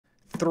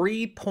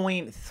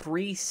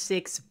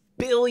$3.36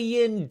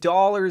 billion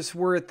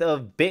worth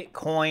of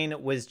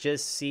Bitcoin was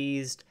just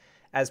seized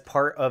as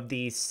part of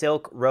the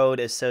Silk Road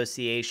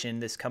Association.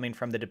 This coming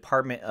from the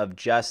Department of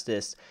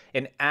Justice,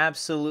 an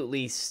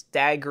absolutely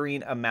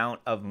staggering amount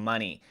of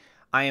money.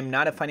 I am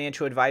not a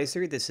financial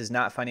advisor. This is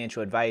not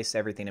financial advice.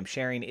 Everything I'm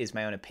sharing is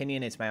my own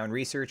opinion. It's my own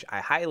research.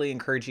 I highly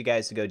encourage you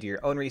guys to go do your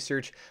own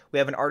research. We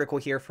have an article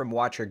here from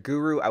Watcher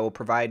Guru. I will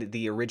provide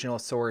the original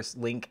source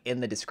link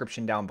in the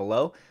description down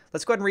below.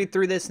 Let's go ahead and read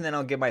through this and then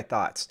I'll give my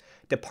thoughts.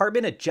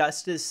 Department of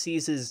Justice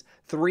seizes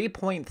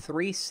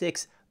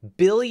 $3.36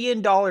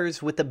 billion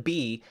with a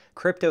B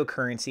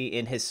cryptocurrency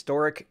in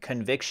historic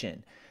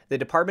conviction. The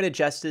Department of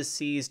Justice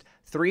seized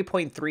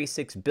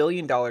 $3.36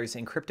 billion in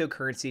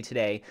cryptocurrency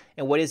today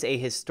in what is a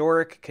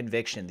historic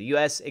conviction. The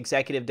U.S.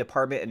 Executive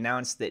Department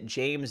announced that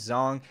James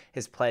Zhong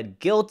has pled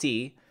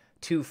guilty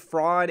to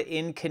fraud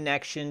in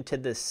connection to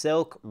the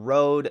Silk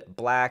Road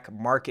black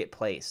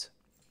marketplace.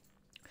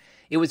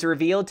 It was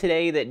revealed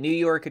today that New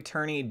York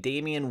attorney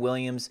Damian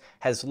Williams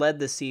has led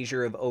the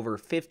seizure of over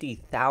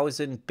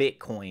 50,000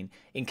 Bitcoin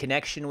in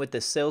connection with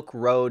the Silk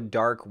Road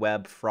dark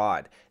web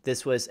fraud.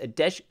 This was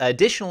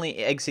additionally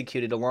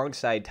executed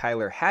alongside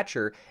Tyler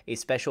Hatcher, a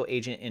special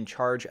agent in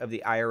charge of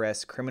the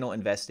IRS Criminal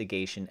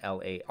Investigation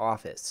LA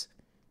office.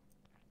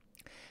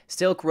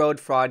 Silk Road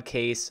fraud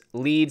case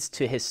leads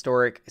to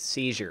historic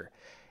seizure.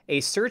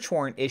 A search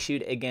warrant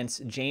issued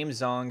against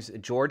James Zhong's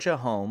Georgia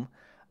home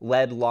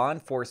led law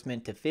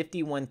enforcement to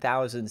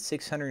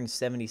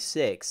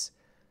 51,676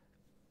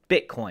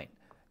 Bitcoin.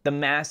 The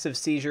massive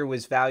seizure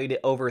was valued at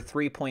over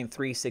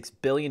 $3.36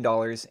 billion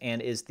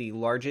and is the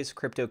largest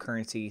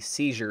cryptocurrency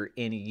seizure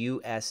in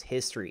U.S.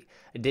 history.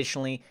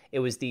 Additionally, it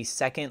was the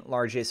second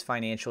largest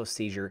financial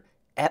seizure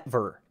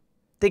ever.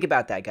 Think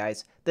about that,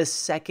 guys. The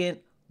second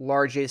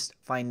largest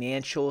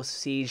financial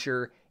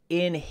seizure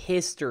in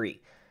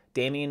history.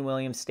 Damian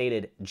Williams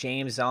stated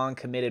James Zhong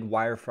committed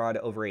wire fraud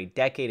over a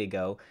decade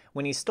ago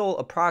when he stole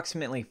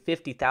approximately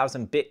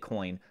 50,000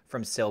 Bitcoin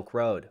from Silk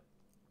Road.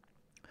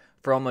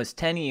 For almost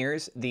 10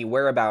 years, the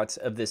whereabouts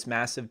of this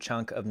massive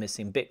chunk of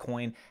missing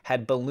Bitcoin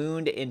had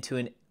ballooned into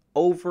an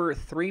over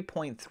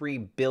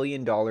 $3.3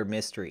 billion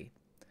mystery.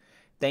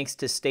 Thanks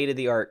to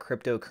state-of-the-art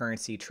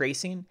cryptocurrency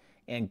tracing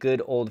and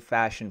good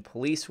old-fashioned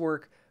police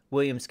work,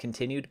 Williams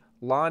continued,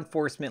 law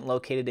enforcement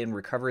located and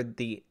recovered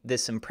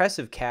this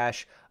impressive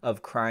cache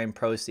of crime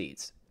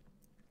proceeds.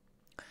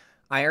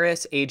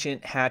 IRS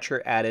agent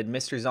Hatcher added,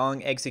 Mr.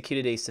 Zhong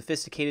executed a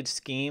sophisticated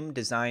scheme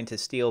designed to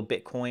steal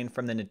Bitcoin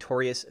from the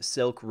notorious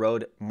Silk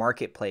Road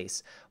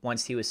marketplace.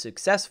 Once he was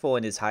successful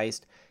in his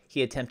heist,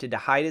 he attempted to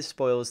hide his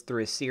spoils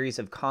through a series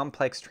of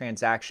complex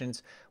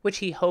transactions, which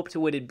he hoped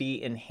would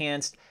be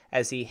enhanced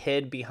as he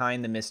hid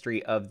behind the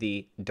mystery of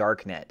the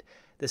darknet.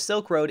 The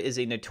Silk Road is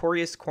a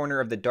notorious corner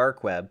of the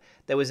dark web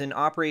that was in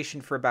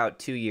operation for about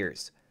 2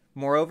 years.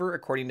 Moreover,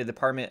 according to the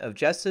Department of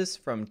Justice,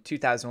 from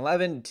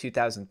 2011 to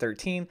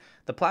 2013,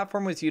 the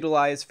platform was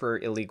utilized for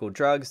illegal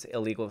drugs,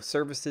 illegal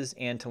services,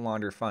 and to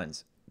launder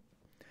funds.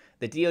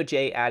 The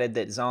DOJ added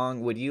that Zhong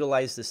would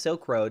utilize the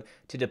Silk Road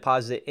to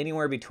deposit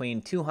anywhere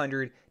between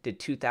 200 to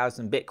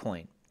 2,000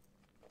 Bitcoin.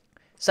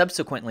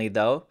 Subsequently,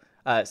 though,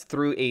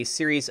 through a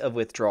series of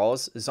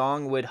withdrawals,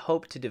 Zhong would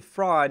hope to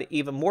defraud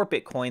even more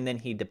Bitcoin than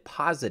he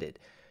deposited.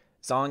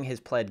 Zhong has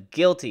pled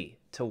guilty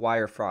to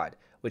wire fraud,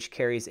 which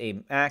carries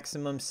a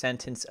maximum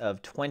sentence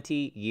of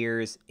 20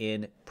 years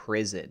in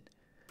prison.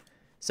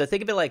 So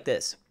think of it like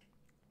this.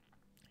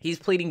 He's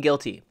pleading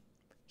guilty.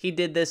 He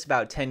did this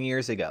about 10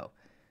 years ago.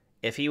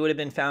 If he would have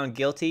been found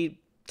guilty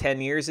 10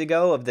 years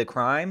ago of the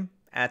crime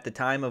at the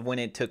time of when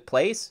it took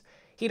place,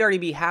 he'd already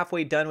be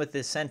halfway done with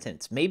this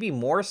sentence. Maybe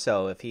more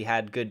so if he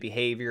had good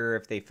behavior,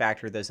 if they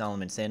factor those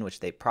elements in, which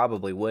they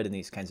probably would in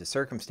these kinds of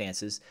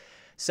circumstances.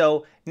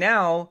 So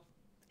now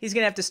he's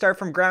going to have to start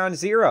from ground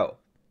zero.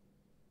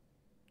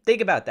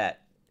 Think about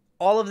that.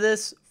 All of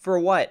this for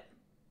what?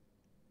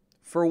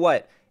 For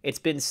what? It's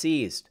been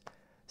seized.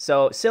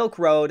 So Silk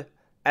Road,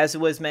 as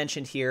was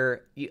mentioned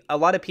here, a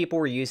lot of people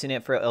were using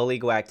it for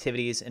illegal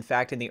activities. In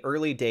fact, in the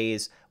early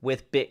days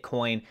with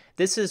Bitcoin,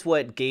 this is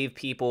what gave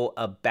people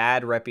a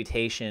bad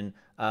reputation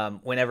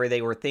whenever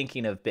they were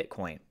thinking of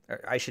Bitcoin. Or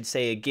I should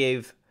say it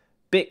gave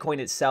Bitcoin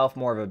itself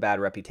more of a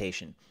bad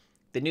reputation.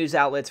 The news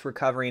outlets were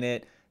covering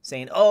it,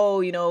 saying,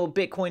 oh, you know,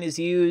 Bitcoin is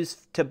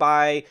used to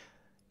buy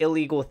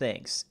illegal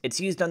things. It's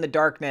used on the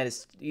darknet.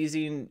 It's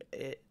using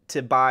it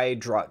to buy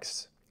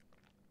drugs.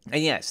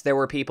 And yes, there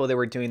were people that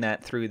were doing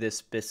that through this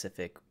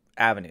specific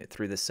avenue,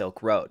 through the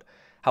Silk Road.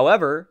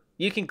 However,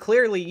 you can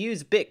clearly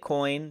use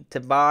Bitcoin to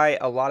buy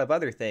a lot of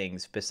other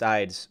things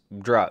besides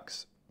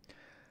drugs.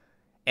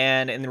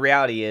 And the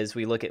reality is,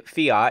 we look at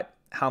fiat,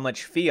 how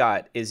much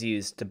fiat is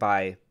used to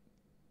buy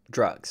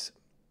drugs.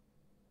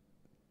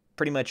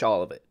 Pretty much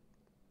all of it,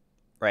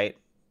 right?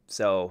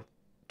 So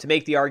to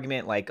make the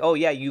argument like, oh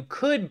yeah, you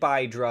could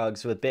buy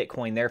drugs with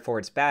Bitcoin, therefore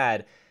it's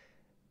bad,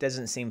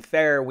 doesn't seem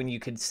fair when you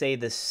could say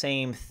the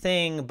same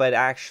thing, but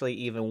actually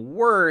even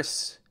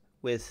worse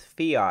with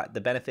fiat.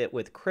 The benefit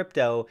with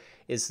crypto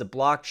is the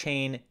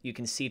blockchain. You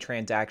can see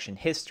transaction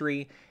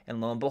history,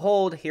 and lo and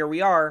behold, here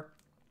we are.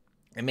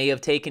 It may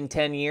have taken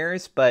 10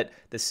 years, but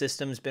the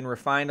system's been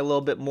refined a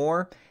little bit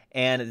more,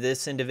 and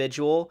this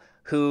individual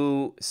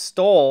who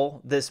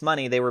stole this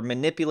money, they were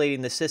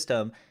manipulating the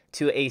system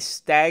to a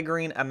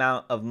staggering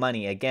amount of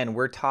money. Again,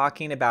 we're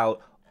talking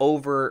about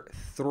over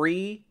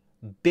 $3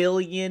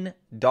 billion,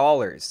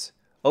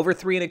 over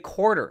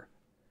 3.25.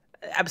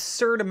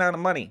 Absurd amount of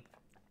money.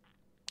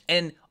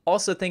 And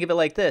also think of it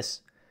like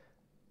this.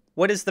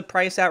 What is the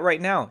price at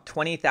right now?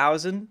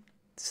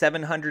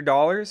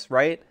 $20,700,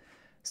 right?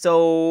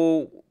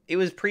 So it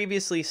was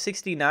previously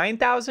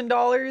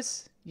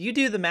 $69,000. You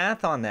do the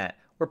math on that.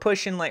 We're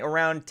pushing like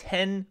around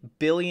 $10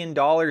 billion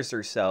or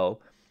so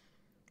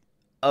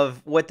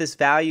of what this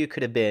value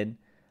could have been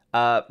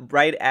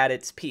right at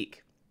its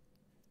peak.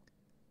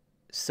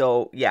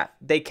 So yeah,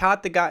 they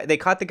caught the guy.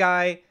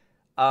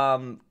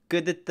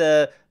 Good that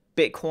the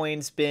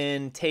Bitcoin's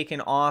been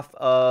taken off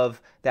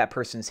of that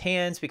person's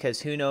hands,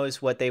 because who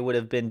knows what they would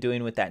have been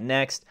doing with that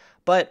next.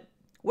 But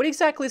what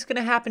exactly is going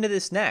to happen to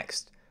this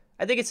next?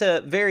 I think it's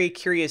a very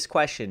curious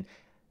question.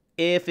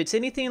 If it's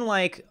anything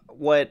like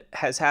what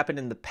has happened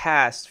in the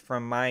past,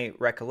 from my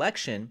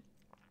recollection,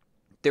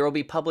 there will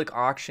be public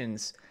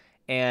auctions,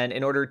 and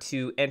in order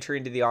to enter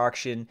into the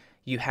auction,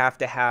 you have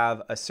to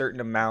have a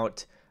certain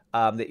amount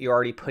that you're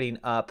already putting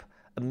up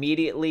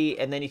immediately,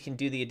 and then you can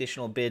do the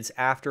additional bids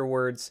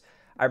afterwards.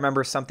 I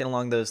remember something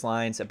along those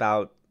lines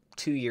about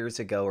 2 years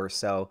ago or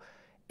so,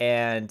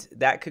 and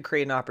that could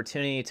create an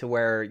opportunity to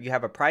where you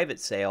have a private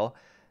sale.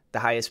 The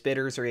highest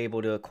bidders are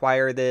able to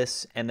acquire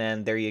this, and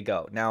then there you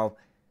go. Now,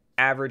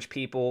 average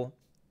people,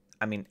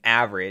 I mean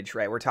average,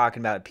 right? We're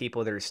talking about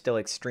people that are still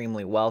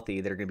extremely wealthy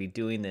that are going to be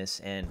doing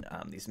this in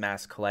these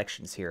mass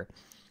collections here.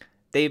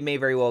 They may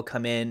very well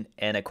come in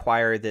and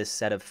acquire this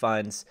set of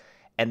funds,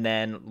 and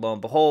then lo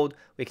and behold,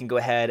 we can go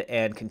ahead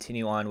and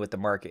continue on with the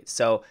market.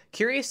 So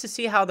curious to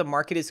see how the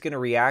market is going to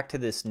react to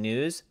this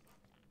news.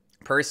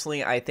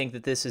 Personally, I think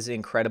that this is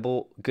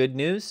incredible good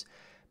news,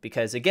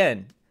 because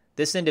again,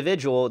 this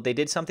individual, they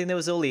did something that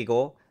was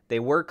illegal. They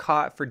were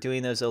caught for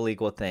doing those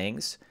illegal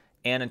things.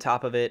 And on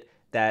top of it,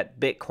 that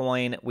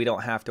Bitcoin, we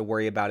don't have to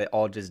worry about it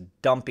all just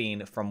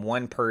dumping from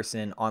one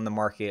person on the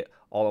market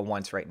all at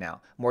once right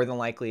now. More than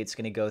likely, it's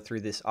going to go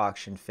through this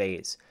auction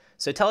phase.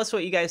 So tell us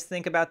what you guys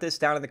think about this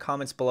down in the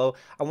comments below.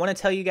 I want to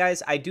tell you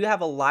guys, I do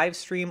have a live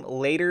stream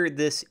later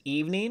this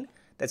evening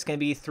that's going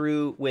to be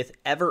through with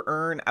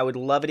EverEarn. I would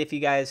love it if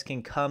you guys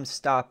can come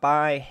stop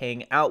by,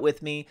 hang out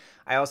with me.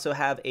 I also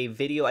have a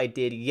video I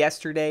did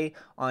yesterday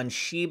on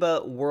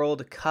Shiba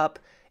World Cup.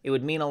 It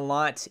would mean a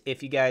lot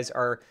if you guys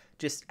are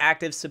just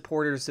active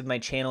supporters of my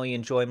channel, you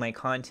enjoy my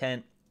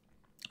content.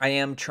 I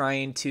am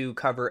trying to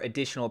cover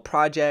additional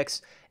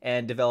projects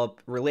and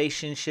develop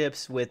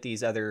relationships with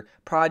these other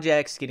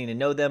projects, getting to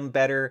know them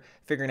better,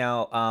 figuring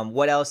out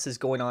what else is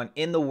going on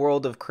in the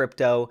world of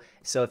crypto.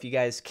 So if you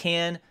guys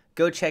can,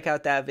 go check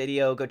out that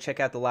video. Go check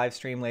out the live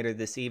stream later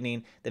this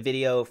evening. The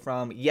video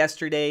from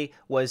yesterday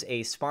was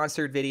a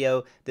sponsored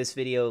video. This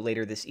video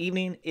later this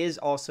evening is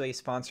also a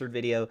sponsored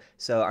video.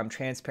 So I'm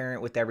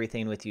transparent with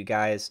everything with you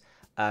guys.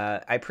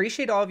 I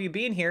appreciate all of you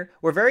being here.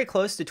 We're very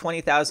close to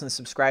 20,000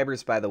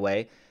 subscribers, by the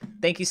way.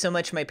 Thank you so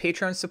much, my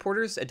Patreon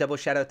supporters. A double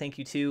shout out thank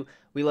you to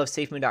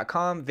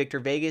WeLoveSafeMoon.com, Victor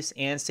Vegas,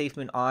 and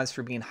SafeMoon Oz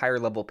for being higher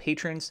level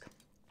patrons.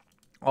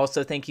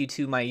 Also, thank you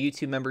to my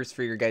YouTube members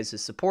for your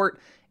guys' support.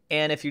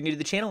 And if you're new to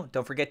the channel,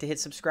 don't forget to hit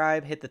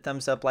subscribe, hit the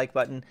thumbs up, like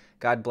button.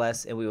 God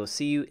bless, and we will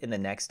see you in the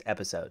next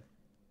episode.